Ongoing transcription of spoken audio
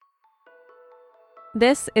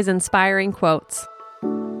This is Inspiring Quotes.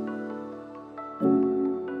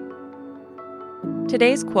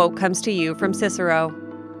 Today's quote comes to you from Cicero.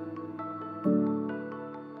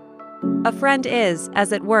 A friend is,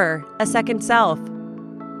 as it were, a second self.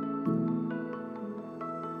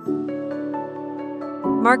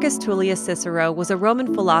 Marcus Tullius Cicero was a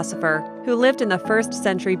Roman philosopher who lived in the 1st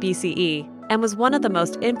century BCE and was one of the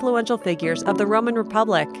most influential figures of the Roman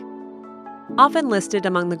Republic. Often listed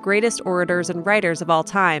among the greatest orators and writers of all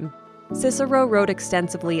time, Cicero wrote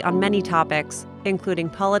extensively on many topics, including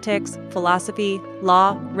politics, philosophy,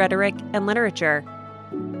 law, rhetoric, and literature.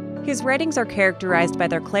 His writings are characterized by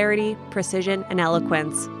their clarity, precision, and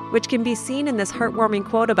eloquence, which can be seen in this heartwarming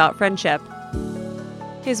quote about friendship.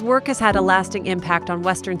 His work has had a lasting impact on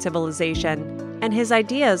Western civilization, and his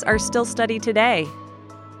ideas are still studied today.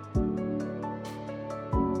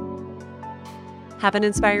 Have an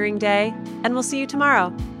inspiring day, and we'll see you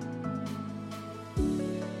tomorrow.